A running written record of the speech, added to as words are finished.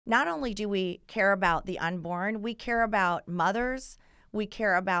not only do we care about the unborn, we care about mothers, we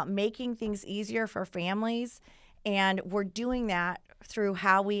care about making things easier for families, and we're doing that through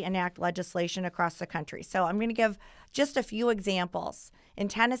how we enact legislation across the country. So I'm going to give just a few examples. In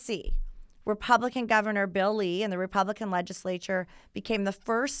Tennessee, Republican Governor Bill Lee and the Republican legislature became the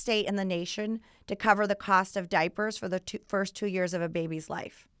first state in the nation to cover the cost of diapers for the first 2 years of a baby's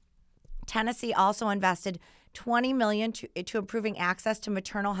life. Tennessee also invested $20 million to improving access to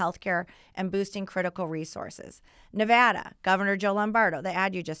maternal health care and boosting critical resources. Nevada, Governor Joe Lombardo, the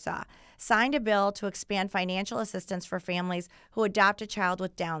ad you just saw, signed a bill to expand financial assistance for families who adopt a child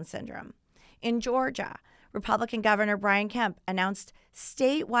with Down syndrome. In Georgia, Republican Governor Brian Kemp announced a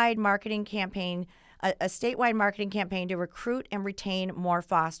statewide marketing campaign to recruit and retain more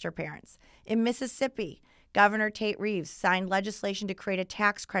foster parents. In Mississippi, Governor Tate Reeves signed legislation to create a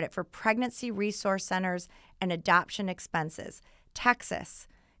tax credit for pregnancy resource centers and adoption expenses. Texas,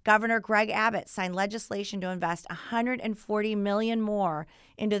 Governor Greg Abbott signed legislation to invest $140 million more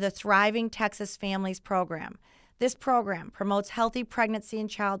into the Thriving Texas Families program. This program promotes healthy pregnancy and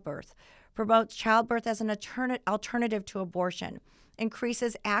childbirth, promotes childbirth as an alternative to abortion,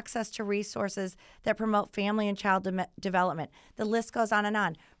 increases access to resources that promote family and child development. The list goes on and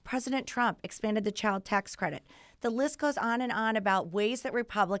on. President Trump expanded the child tax credit. The list goes on and on about ways that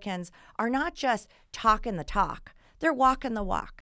Republicans are not just talking the talk, they're walking the walk.